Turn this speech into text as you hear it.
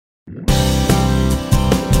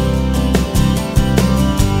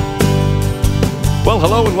Well,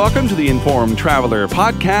 hello and welcome to the Informed Traveler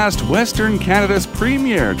Podcast, Western Canada's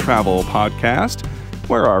premier travel podcast,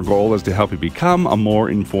 where our goal is to help you become a more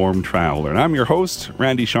informed traveler. And I'm your host,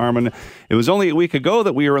 Randy Sharman. It was only a week ago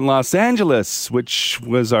that we were in Los Angeles, which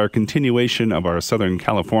was our continuation of our Southern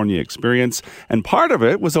California experience. And part of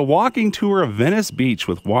it was a walking tour of Venice Beach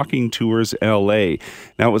with Walking Tours LA.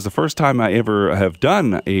 Now, it was the first time I ever have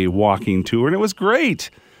done a walking tour, and it was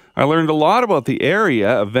great. I learned a lot about the area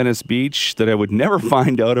of Venice Beach that I would never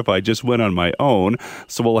find out if I just went on my own,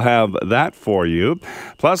 so we'll have that for you.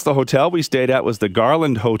 Plus, the hotel we stayed at was the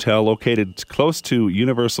Garland Hotel, located close to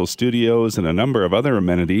Universal Studios and a number of other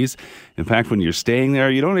amenities. In fact, when you're staying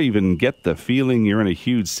there, you don't even get the feeling you're in a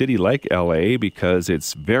huge city like LA because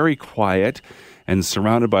it's very quiet and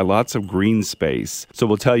surrounded by lots of green space. So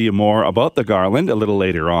we'll tell you more about the Garland a little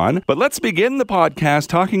later on. But let's begin the podcast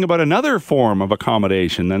talking about another form of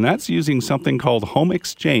accommodation, and that's using something called home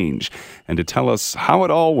exchange. And to tell us how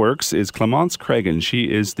it all works is Clemence Cregan.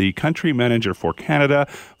 She is the country manager for Canada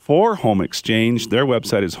for Home Exchange. Their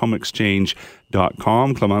website is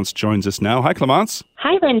homeexchange.com. Clemence joins us now. Hi, Clemence.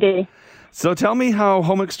 Hi, Randy. So tell me how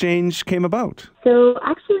home exchange came about. So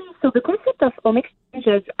the concept of home exchange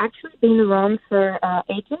has actually been around for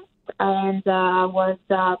ages and was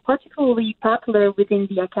particularly popular within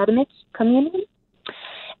the academic community.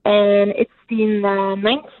 And it's in the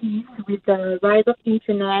 90s with the rise of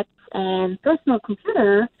internet and personal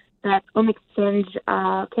computer that home exchange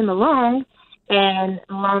came along and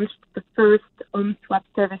launched the first home swap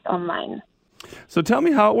service online. So tell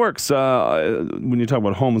me how it works. When you talk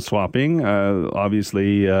about home swapping,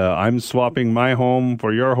 obviously I'm swapping my home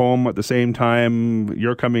for your home at the same time.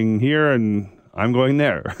 You're coming here and I'm going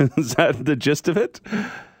there. Is that the gist of it?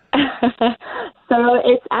 So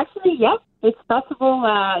it's actually, it's possible.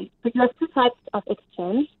 So you have two types of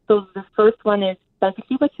exchange. So the first one is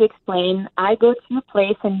basically what you explain. I go to your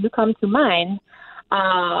place and you come to mine.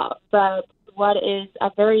 But what is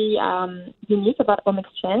very unique about home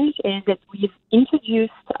exchange is that we've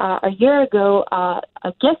introduced a year ago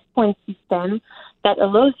a guest point system that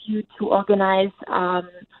allows you to organize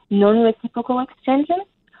non-reciprocal exchanges.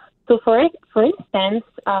 So for instance,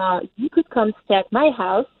 you could come stay at my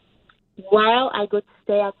house while I go to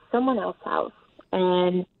stay at someone else's house.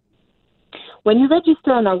 And when you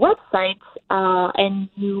register on our website and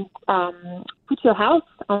you put your house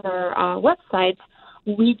on our website,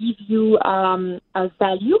 we give you a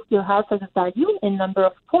value. Your house has a value in number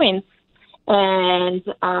of points. And,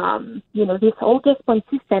 this whole guest point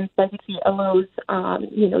system basically allows,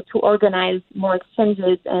 to organize more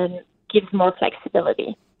exchanges and gives more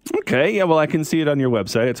flexibility. Okay, yeah, well, I can see it on your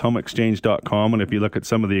website. It's homeexchange.com. And if you look at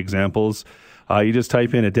some of the examples, you just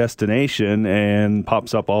type in a destination and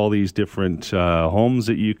pops up all these different homes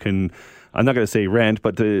that you can, I'm not going to say rent,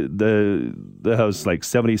 but the house like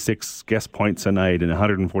 76 guest points a night and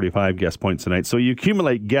 145 guest points a night. So you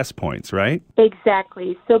accumulate guest points, right?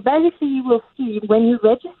 Exactly. So basically you will see when you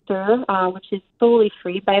register, which is totally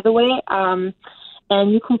free, by the way, and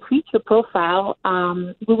you complete your profile,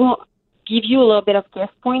 we will give you a little bit of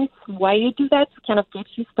guest points while you do that to kind of get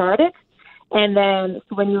you started. And then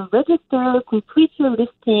so when you register, complete your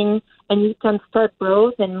listing, and you can start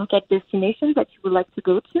browse and look at destinations that you would like to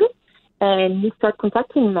go to. And you start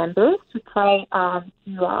contacting members to try to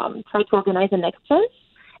organize an exchange.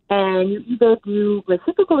 And you either do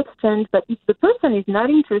reciprocal exchange, but if the person is not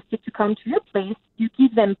interested to come to your place, you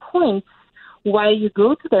give them points while you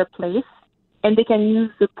go to their place, and they can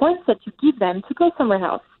use the points that you give them to go somewhere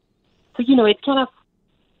else. So, it kind of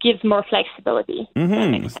gives more flexibility.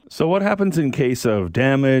 Mm-hmm. So what happens in case of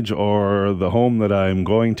damage or the home that I'm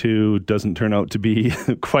going to doesn't turn out to be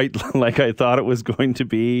quite like I thought it was going to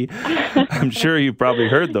be? I'm sure you've probably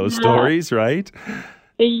heard those stories, right?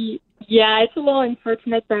 Yeah, it's a little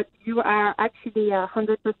unfortunate, but you are actually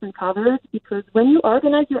 100% covered because when you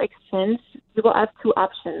organize your exchange, you will have two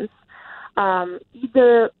options.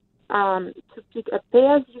 Either to pick a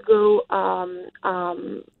pay-as-you-go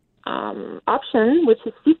option, which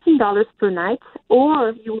is $15 per night,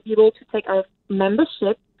 or you will be able to take our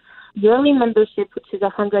membership, yearly membership, which is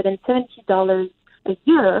 $170 a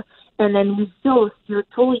year, and then with those, you're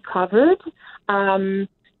totally covered.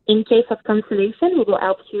 In case of cancellation, we will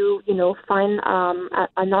help you, find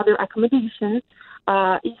another accommodation.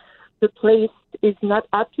 If the place is not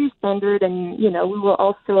up to your standard, and, we will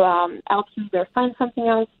also help you either find something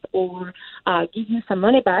else or give you some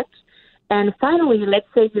money back. And finally, let's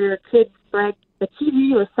say your kids break a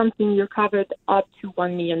TV or something, you're covered up to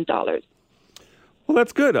 $1 million. Well,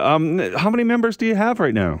 that's good. How many members do you have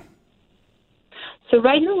right now? So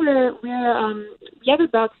right now we have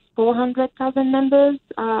about 400,000 members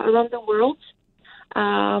around the world.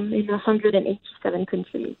 in 187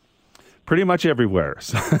 countries. Pretty much everywhere,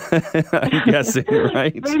 so I'm guessing,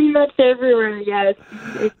 right? Pretty much everywhere, yes.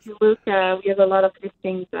 If you look, we have a lot of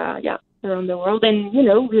listings, around the world. And,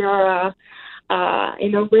 we are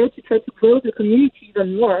in a way to try to grow the community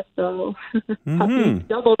even more. So hoping to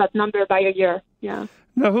double that number by a year, yeah.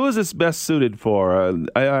 Now, who is this best suited for?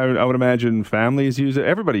 I would imagine families use it.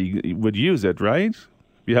 Everybody would use it, right?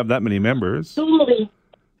 You have that many members. Totally.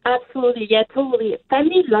 Absolutely, yeah, totally.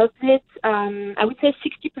 Family loves it. I would say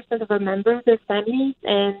 60% of our members are families,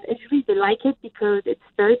 and usually they like it because it's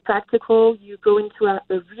very practical. You go into a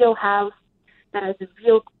real house that has a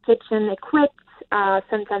real kitchen equipped,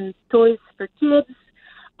 sometimes toys for kids.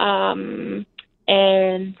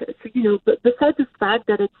 And so, besides the fact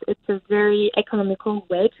that it's a very economical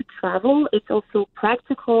way to travel, it's also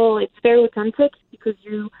practical. It's very authentic because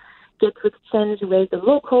you get to exchange with the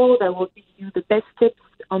local that will give you the best tips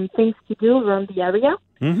on things to do around the area.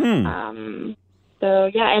 Mm-hmm.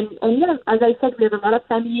 As I said, we have a lot of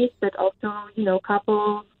families, but also,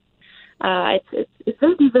 couples. It's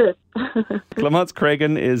very diverse. Clemence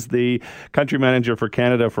Cragen is the country manager for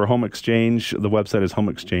Canada for Home Exchange. The website is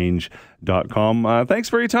homeexchange.com. Thanks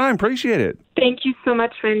for your time. Appreciate it. Thank you so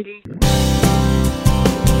much, Randy.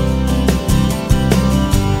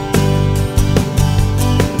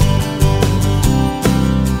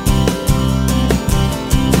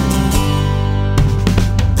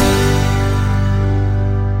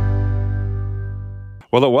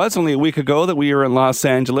 Well, it was only a week ago that we were in Los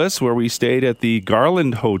Angeles, where we stayed at the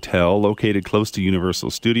Garland Hotel, located close to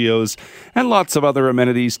Universal Studios, and lots of other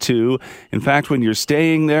amenities, too. In fact, when you're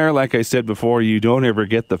staying there, like I said before, you don't ever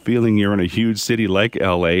get the feeling you're in a huge city like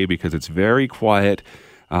L.A. because it's very quiet,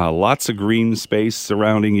 lots of green space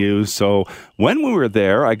surrounding you. So when we were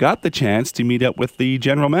there, I got the chance to meet up with the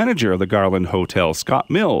general manager of the Garland Hotel, Scott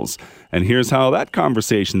Mills. And here's how that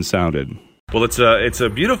conversation sounded. Well, it's a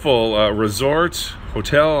beautiful resort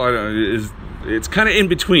hotel. It's kind of in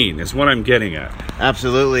between is what I'm getting at.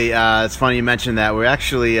 Absolutely. It's funny you mentioned that. We're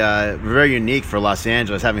actually very unique for Los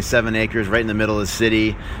Angeles, having 7 acres right in the middle of the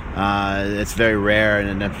city. It's very rare,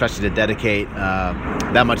 and especially to dedicate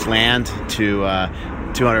that much land to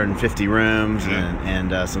 250 rooms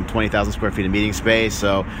and some 20,000 square feet of meeting space.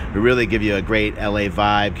 So we really give you a great LA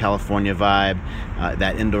vibe, California vibe,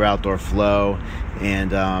 that indoor-outdoor flow.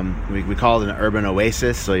 And we call it an urban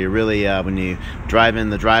oasis. So you really, when you drive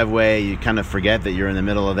in the driveway, you kind of forget that you're in the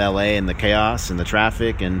middle of LA and the chaos and the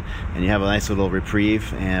traffic, and you have a nice little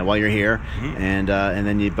reprieve and while you're here.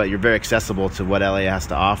 Mm-hmm. But you're very accessible to what LA has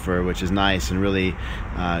to offer, which is nice and really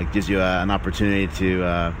gives you an opportunity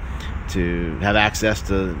to have access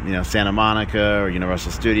to Santa Monica or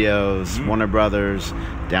Universal Studios, Warner Brothers,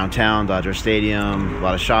 downtown Dodger Stadium, a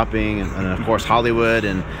lot of shopping, and of course Hollywood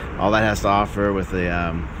and all that has to offer with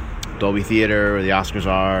the Dolby Theater where the Oscars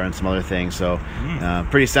are and some other things. So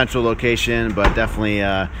pretty central location, but definitely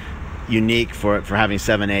unique for having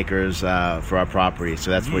 7 acres for our property.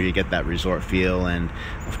 So that's where you get that resort feel. And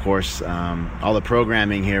of course, all the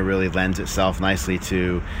programming here really lends itself nicely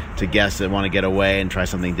to guests that want to get away and try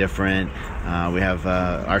something different. We have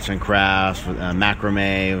arts and crafts,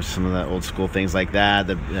 macrame, some of the old school things like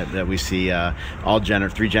that we see all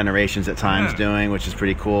 3 generations at times doing, which is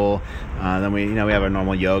pretty cool. Then we have our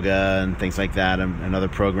normal yoga and things like that, and other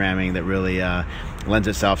programming that really lends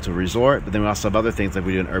itself to a resort. But then we also have other things like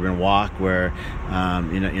we do an urban walk where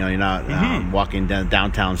you're not walking down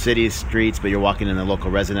downtown city streets, but you're walking in the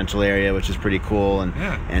local residential area, which is pretty cool,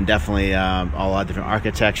 and definitely a lot of different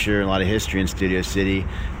architecture and a lot of history in Studio City,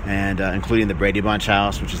 and including the Brady Bunch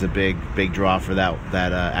house, which is a big draw for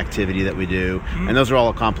that activity that we do. And those are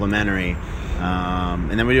all complimentary.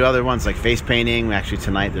 And then we do other ones like face painting. Actually,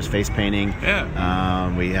 tonight there's face painting.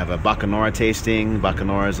 We have a Bacanora tasting.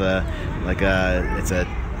 Bacanora is it's a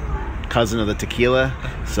cousin of the tequila,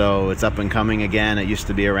 so it's up and coming again. It used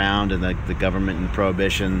to be around, and the government and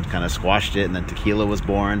prohibition kind of squashed it, and then tequila was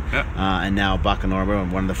born. And now Bacanora, we're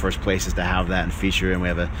one of the first places to have that and feature, and we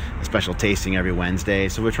have a special tasting every Wednesday.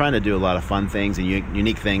 So we're trying to do a lot of fun things and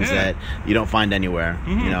unique things that you don't find anywhere.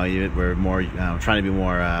 We're more trying to be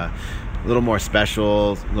more a little more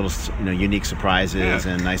special, little unique surprises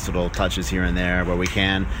and nice little touches here and there where we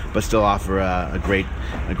can, but still offer a great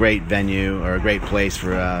venue or a great place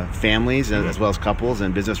for families as well as couples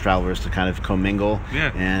and business travelers to kind of commingle.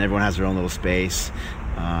 And everyone has their own little space,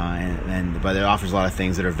 but it offers a lot of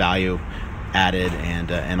things that are value added,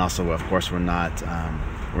 and also, of course, we're not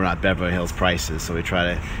Beverly Hills prices, so we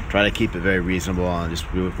try to keep it very reasonable, and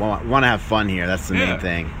we want to have fun here. That's the main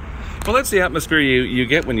thing. Well, that's the atmosphere you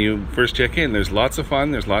get when you first check in. There's lots of fun.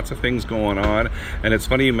 There's lots of things going on. And it's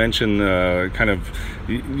funny you mention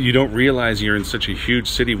you don't realize you're in such a huge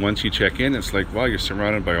city once you check in. It's like, wow, you're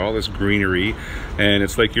surrounded by all this greenery. And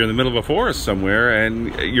it's like you're in the middle of a forest somewhere.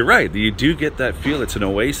 And you're right. You do get that feel. It's an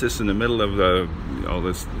oasis in the middle of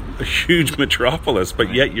this huge metropolis.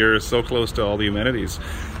 But yet you're so close to all the amenities.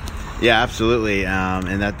 Yeah, absolutely,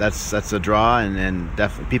 and that's a draw, and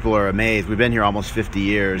definitely people are amazed. We've been here almost 50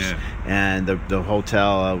 years, and the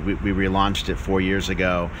hotel we relaunched it 4 years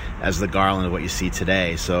ago as the Garland of what you see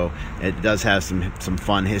today. So it does have some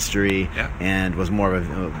fun history, and was more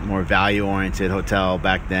value oriented hotel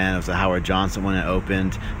back then. It was a Howard Johnson when it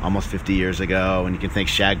opened almost 50 years ago, and you can think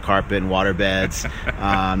shag carpet and water beds.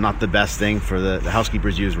 Not the best thing for the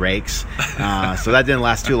housekeepers use rakes, so that didn't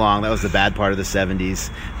last too long. That was the bad part of the 70s.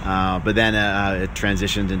 But then it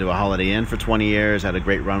transitioned into a Holiday Inn for 20 years. Had a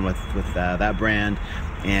great run with that brand,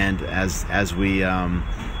 and as we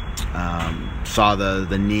saw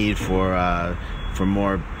the need for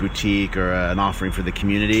more boutique or an offering for the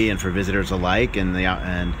community and for visitors alike, and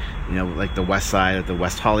like the west side of the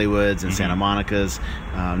West Hollywoods and Santa Monica's,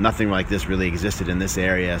 nothing like this really existed in this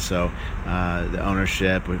area. So the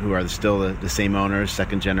ownership, who are still the same owners,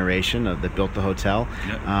 second generation that built the hotel,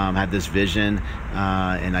 had this vision,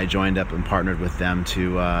 and I joined up and partnered with them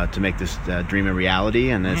to make this dream a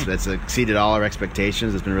reality, and it's exceeded all our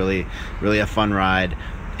expectations. It's been really, really a fun ride.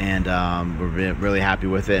 And we're really happy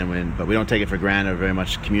with it, but we don't take it for granted. We're very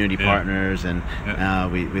much community partners, and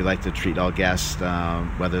we like to treat all guests,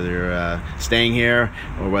 whether they're staying here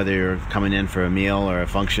or whether you're coming in for a meal or a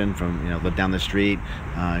function from live down the street.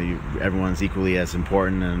 Everyone's equally as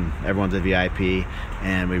important, and everyone's a VIP,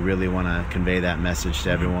 and we really want to convey that message to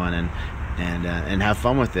everyone and have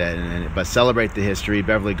fun with it, but celebrate the history.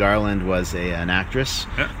 Beverly Garland was an actress,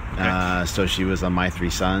 so she was on My Three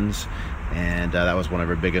Sons. And that was one of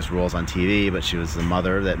her biggest roles on TV, but she was the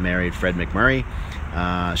mother that married Fred McMurray.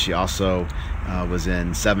 She also was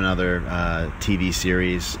in 7 other TV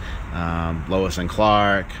series, Lois and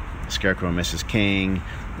Clark, Scarecrow and Mrs. King,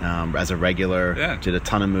 as a regular. Did a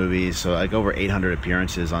ton of movies, so like over 800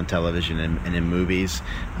 appearances on television and in movies.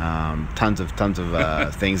 Tons of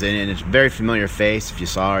things, and it's a very familiar face. If you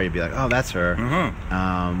saw her, you'd be like, oh, that's her.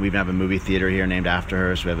 We even have a movie theater here named after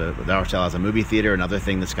her. So the hotel has a movie theater, another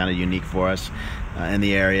thing that's kind of unique for us in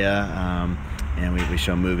the area. And we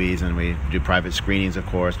show movies, and we do private screenings, of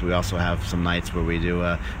course. But we also have some nights where we do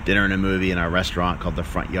a dinner and a movie in our restaurant called The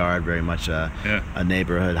Front Yard, very much a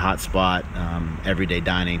neighborhood hotspot, everyday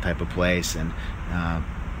dining type of place. And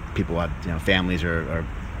people have, families or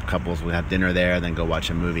couples will have dinner there, then go watch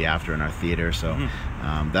a movie after in our theater. So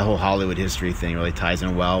that whole Hollywood history thing really ties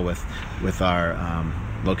in well with our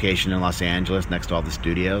location in Los Angeles, next to all the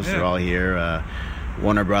studios. They're all here.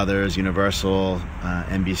 Warner Brothers, Universal,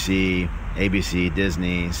 NBC, ABC,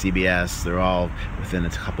 Disney, CBS, they're all within a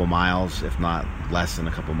couple miles, if not less than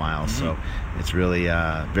a couple miles. So it's really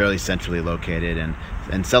very centrally located,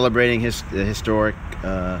 and celebrating the historic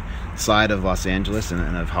side of Los Angeles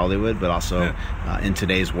and of Hollywood, but also in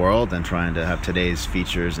today's world, and trying to have today's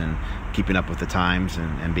features and keeping up with the times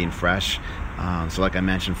and being fresh. So like I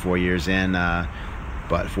mentioned, 4 years in,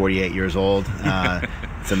 but 48 years old.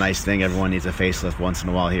 It's a nice thing. Everyone needs a facelift once in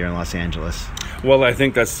a while here in Los Angeles. Well, I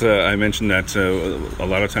think that's, I mentioned that a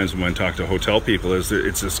lot of times when I talk to hotel people, is that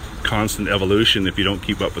it's this constant evolution. If you don't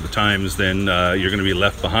keep up with the times, then you're going to be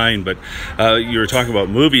left behind. But you were talking about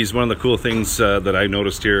movies. One of the cool things that I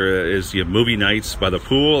noticed here is you have movie nights by the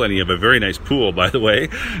pool, and you have a very nice pool, by the way.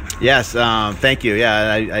 Yes, thank you.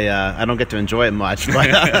 Yeah, I don't get to enjoy it much,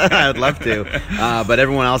 but I would love to. But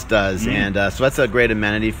everyone else does, and so that's a great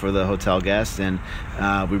amenity for the hotel guests, and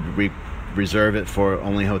we reserve it for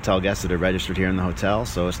only hotel guests that are registered here in the hotel,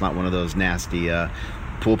 so it's not one of those nasty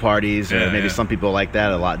pool parties, or maybe some people like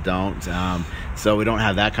that, a lot don't. So we don't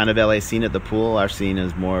have that kind of LA scene at the pool. Our scene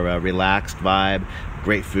is more relaxed vibe,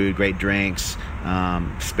 great food, great drinks,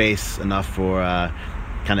 space enough for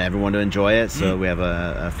kind of everyone to enjoy it. So we have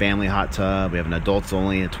a family hot tub, we have an adults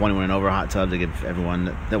only, a 21 and over hot tub to give everyone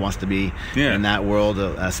that wants to be in that world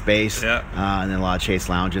a space, and then a lot of chase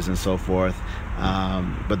lounges and so forth.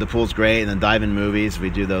 But the pool's great, and then dive-in movies, we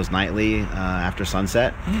do those nightly after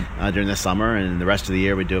sunset during the summer, and the rest of the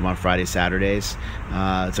year we do them on Fridays, Saturdays.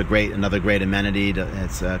 It's another great amenity.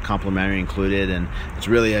 It's complimentary included, and it's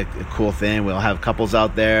really a cool thing. We'll have couples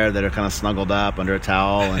out there that are kind of snuggled up under a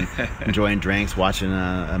towel and enjoying drinks, watching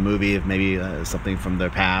a movie of maybe something from their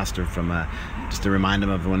past, or from just to remind them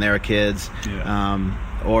of when they were kids.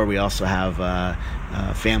 Or we also have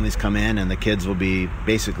families come in, and the kids will be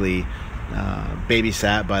basically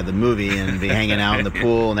babysat by the movie and be hanging out in the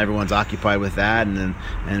pool, and everyone's occupied with that,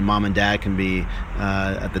 and mom and dad can be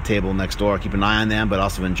at the table next door, keep an eye on them, but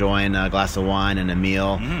also enjoying a glass of wine and a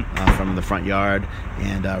meal from the front yard,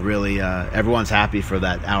 and really everyone's happy for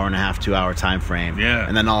that hour and a half, 2 hour time frame. Yeah.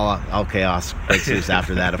 And then all chaos breaks loose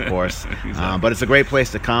after that, of course. Exactly. But it's a great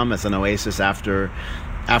place to come. It's an oasis after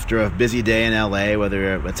a busy day in LA,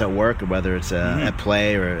 whether it's at work or whether it's at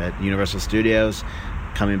play or at Universal Studios.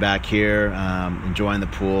 Coming back here, enjoying the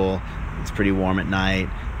pool. It's pretty warm at night.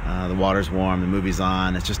 The water's warm. The movie's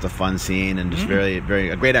on. It's just a fun scene and just very, very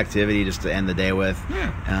a great activity just to end the day with.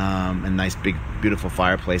 Yeah. And nice, big, beautiful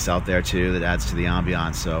fireplace out there too that adds to the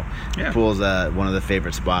ambiance. So the pool's one of the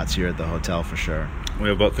favorite spots here at the hotel for sure. We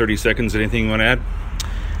have about 30 seconds. Anything you want to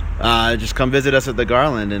add? Just come visit us at the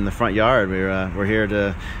Garland in the front yard. We're here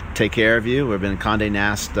to take care of you. We've been Condé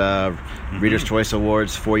Nast Reader's Choice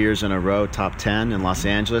Awards 4 years in a row, top 10 in Los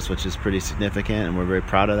Angeles, which is pretty significant, and we're very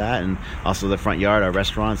proud of that. And also the front yard, our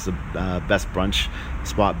restaurant's the best brunch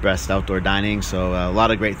spot, best outdoor dining. So a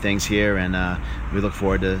lot of great things here, and we look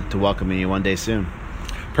forward to welcoming you one day soon.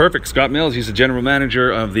 Perfect. Scott Mills, he's the general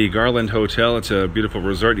manager of the Garland Hotel. It's a beautiful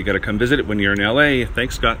resort. You got to come visit it when you're in LA.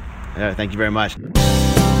 Thanks, Scott. Thank you very much.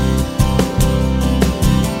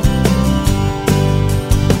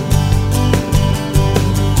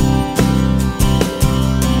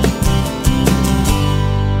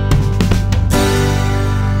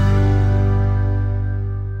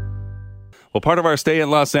 Well, part of our stay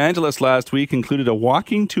in Los Angeles last week included a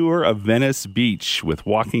walking tour of Venice Beach with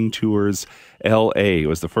Walking Tours LA. It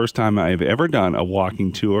was the first time I've ever done a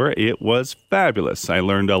walking tour. It was fabulous. I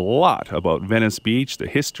learned a lot about Venice Beach, the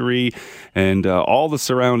history, and all the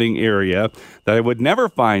surrounding area that I would never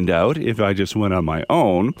find out if I just went on my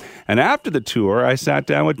own. And after the tour, I sat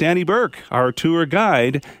down with Danny Burke, our tour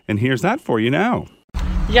guide, and here's that for you now.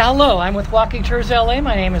 Yeah, hello. I'm with Walking Tours LA.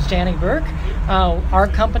 My name is Danny Burke. Our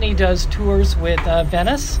company does tours with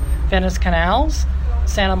Venice Canals,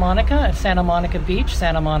 Santa Monica Beach,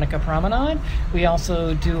 Santa Monica Promenade. We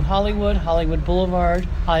also do Hollywood Boulevard,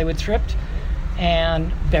 Hollywood Strip,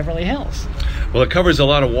 and Beverly Hills. Well, it covers a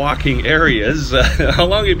lot of walking areas. How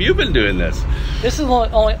long have you been doing this? This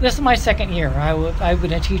is my second year. I've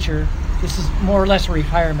been a teacher. This is more or less a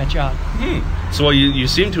retirement job. So you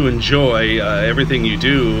seem to enjoy everything you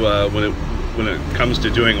do when it comes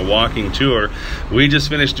to doing a walking tour. We just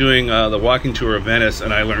finished doing the walking tour of Venice,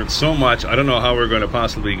 and I learned so much. I don't know how we're going to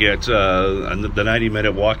possibly get the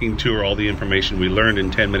 90-minute walking tour, all the information we learned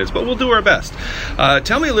in 10 minutes, but we'll do our best.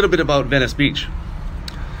 Tell me a little bit about Venice Beach.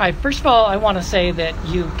 All right, first of all, I want to say that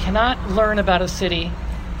you cannot learn about a city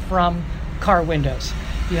from car windows.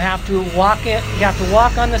 You have to walk it. You have to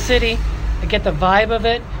walk on the city, get the vibe of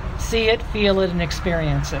it, see it, feel it, and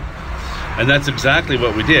experience it. And that's exactly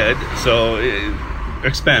what we did. So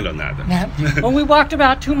expand on that then. Well, we walked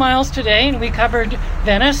about 2 miles today, and we covered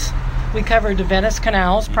Venice. We covered the Venice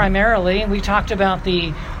canals primarily, and we talked about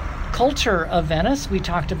the culture of Venice. We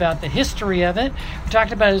talked about the history of it. We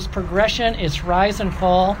talked about its progression, its rise and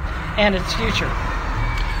fall, and its future.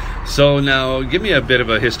 So now, give me a bit of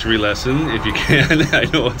a history lesson, if you can. I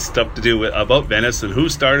know it's stuff to do about Venice and who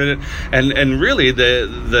started it, and really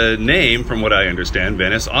the name, from what I understand,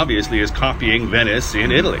 Venice obviously is copying Venice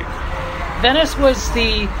in Italy. Venice was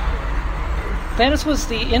the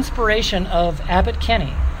inspiration of Abbot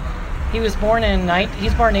Kinney. He was born in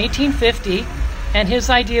 1850, and his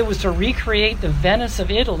idea was to recreate the Venice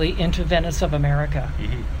of Italy into Venice of America.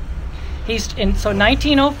 Mm-hmm. So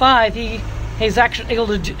 1905 he's actually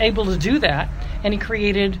able to do that, and he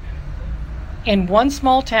created, in one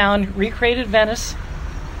small town, recreated Venice.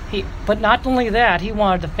 But not only that, he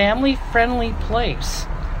wanted a family-friendly place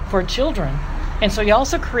for children, and so he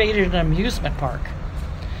also created an amusement park.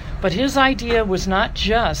 But his idea was not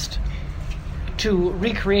just to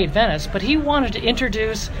recreate Venice, but he wanted to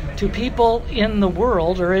introduce to people in the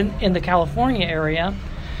world, or in the California area,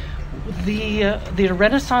 the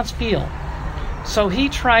Renaissance feel. So he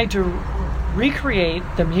tried to recreate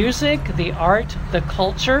the music, the art, the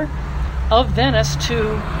culture of Venice to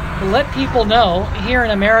let people know here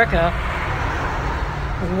in America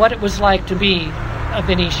what it was like to be a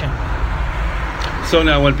Venetian. So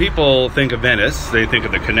now when people think of Venice, they think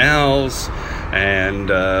of the canals, and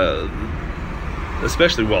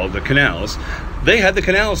especially, the canals. They had the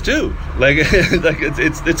canals too. Like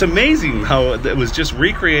it's amazing how it was just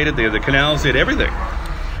recreated. They had the canals, they had everything.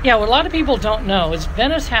 Yeah, what a lot of people don't know is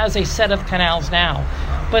Venice has a set of canals now.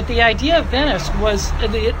 But the idea of Venice was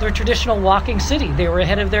their traditional walking city. They were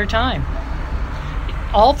ahead of their time.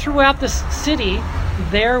 All throughout the city,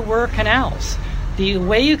 there were canals. The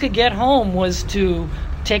way you could get home was to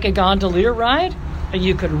take a gondolier ride,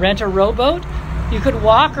 you could rent a rowboat, you could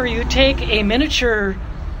walk, or you take a miniature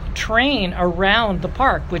train around the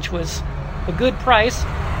park, which was a good price,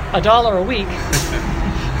 $1 a week.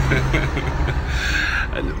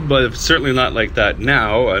 But certainly not like that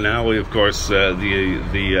now. Now, we, of course,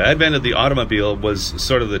 the advent of the automobile was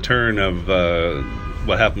sort of the turn of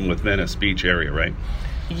what happened with Venice Beach area, right?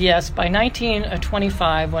 Yes, by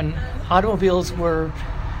 1925, when automobiles were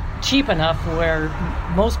cheap enough where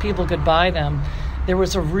most people could buy them, there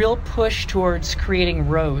was a real push towards creating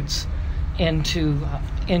roads into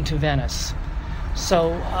Venice.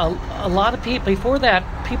 So a lot of people, before that,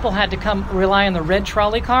 people had to rely on the red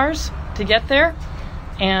trolley cars to get there.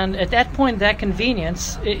 And at that point, that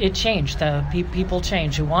convenience, it changed. The people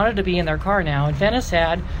changed who wanted to be in their car now. And Venice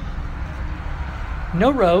had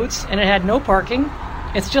no roads, and it had no parking.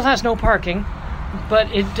 It still has no parking,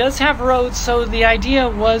 but it does have roads. So the idea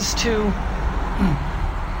was the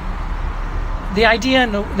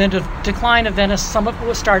decline of Venice, some of it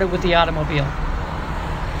was started with the automobile.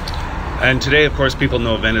 And today, of course, people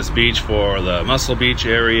know Venice Beach for the Muscle Beach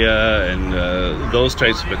area and those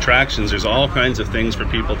types of attractions. There's all kinds of things for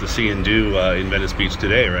people to see and do in Venice Beach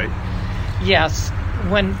today, right? Yes.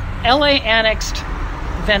 When LA annexed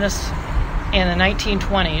Venice in the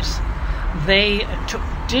 1920s, they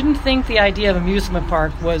didn't think the idea of amusement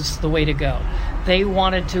park was the way to go. They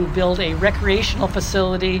wanted to build a recreational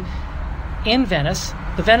facility in Venice.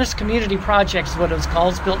 The Venice Community Project is what it was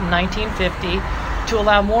called. It was built in 1950 to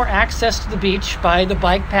allow more access to the beach by the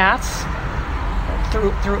bike paths,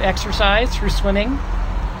 through exercise, through swimming,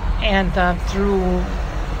 and through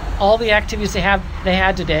all the activities they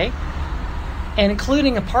had today, and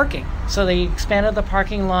including a parking. So they expanded the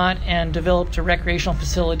parking lot and developed a recreational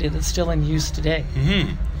facility that's still in use today.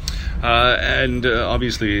 Mm-hmm. And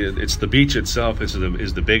obviously, it's the beach itself is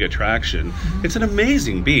the big attraction. Mm-hmm. It's an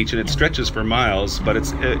amazing beach, and it stretches for miles, but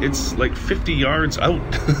it's like 50 yards out.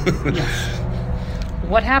 Yes.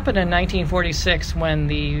 What happened in 1946 when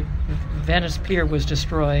the Venice Pier was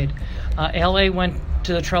destroyed? LA went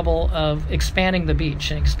to the trouble of expanding the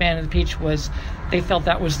beach, and expanding the beach they felt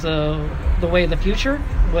that was the way of the future,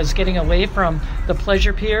 was getting away from the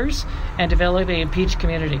pleasure piers and developing a beach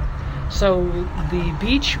community. So the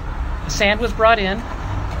beach sand was brought in,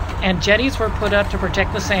 and jetties were put up to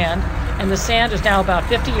protect the sand, and the sand is now about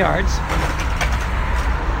 50 yards,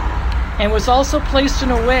 and was also placed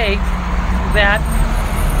in a way that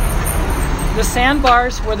the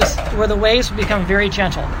sandbars where the waves would become very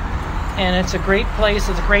gentle. And it's a great place.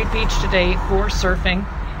 It's a great beach today for surfing,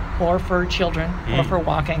 or for children, or for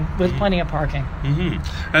walking, with plenty of parking.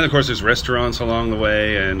 Mm-hmm. And of course, there's restaurants along the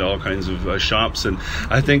way and all kinds of shops. And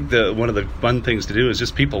I think one of the fun things to do is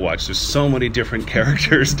just people watch. There's so many different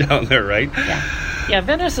characters down there, right? Yeah,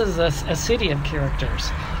 Venice is a city of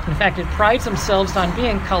characters. In fact, it prides themselves on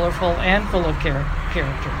being colorful and full of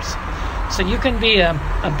characters. So you can be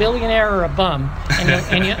a billionaire or a bum,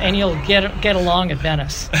 and you'll get along at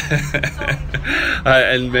Venice.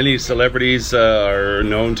 And many celebrities are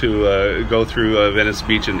known to go through Venice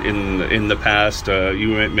Beach in the past.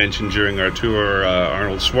 You mentioned during our tour,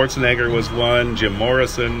 Arnold Schwarzenegger was one, Jim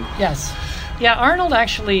Morrison. Yes. Yeah, Arnold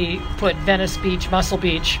actually put Venice Beach, Muscle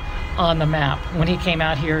Beach, on the map when he came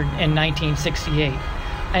out here in 1968.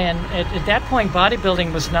 And at that point,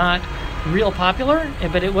 bodybuilding was not real popular,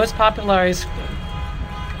 but it was popularized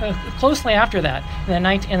closely after that in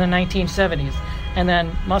the 1970s. And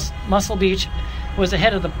then Muscle Beach was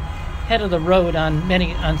ahead of the road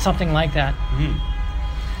on something like that.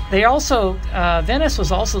 Mm-hmm. They also Venice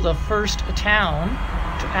was also the first town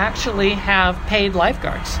to actually have paid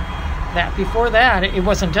lifeguards. That before that, it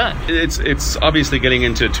wasn't done. It's obviously getting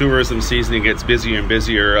into tourism season. It gets busier and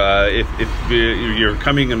busier. If you're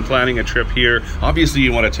coming and planning a trip here, obviously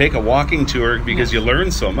you want to take a walking tour because you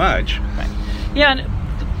learn so much. Right. Yeah, and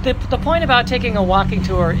the point about taking a walking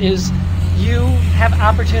tour is you have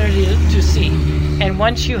opportunity to see, and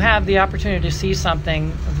once you have the opportunity to see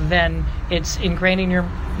something, then it's ingrained in your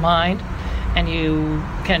mind, and you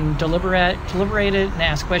can deliberate it and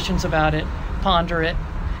ask questions about it, ponder it.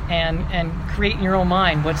 And create in your own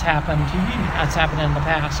mind what's happened in the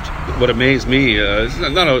past. What amazed me is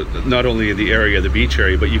not only the area, the beach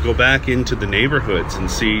area, but you go back into the neighborhoods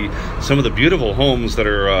and see some of the beautiful homes that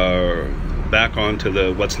are back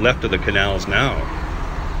onto what's left of the canals now.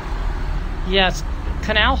 Yes,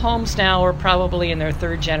 canal homes now are probably in their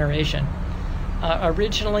third generation.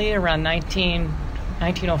 Originally, around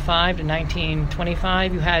 1905 to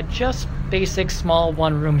 1925, you had just basic small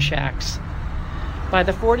one-room shacks. By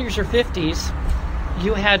the 40s or 50s,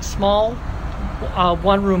 you had small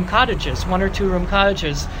one-room cottages, 1 or 2 room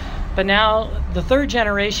cottages, But now the third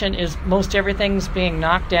generation is most everything's being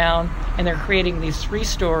knocked down, and they're creating these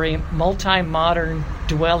 3-story, multi-modern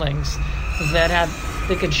dwellings that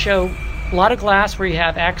could show a lot of glass where you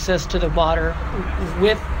have access to the water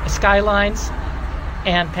with skylines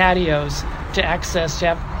and patios to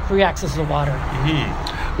have free access to the water.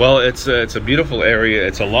 Mm-hmm. Well, it's a beautiful area.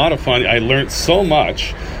 It's a lot of fun. I learned so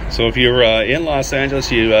much. So if you're in Los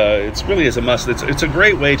Angeles, it really is a must. It's a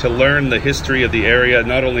great way to learn the history of the area,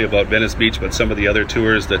 not only about Venice Beach, but some of the other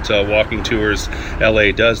tours that Walking Tours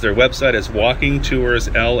LA does. Their website is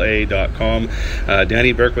walkingtoursla.com.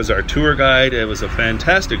 Danny Burke was our tour guide. It was a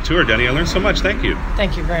fantastic tour, Danny. I learned so much. Thank you.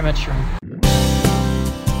 Thank you very much, Sherman.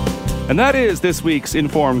 And that is this week's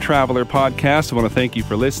Informed Traveler podcast. I want to thank you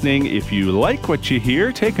for listening. If you like what you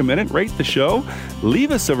hear, take a minute, rate the show,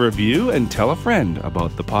 leave us a review, and tell a friend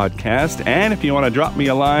about the podcast. And if you want to drop me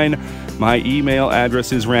a line, my email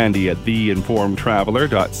address is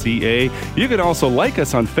randy@theinformedtraveler.ca. You can also like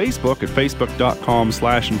us on Facebook at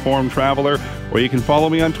facebook.com/informedtraveler, or you can follow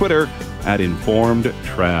me on Twitter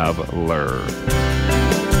 @informedtraveler.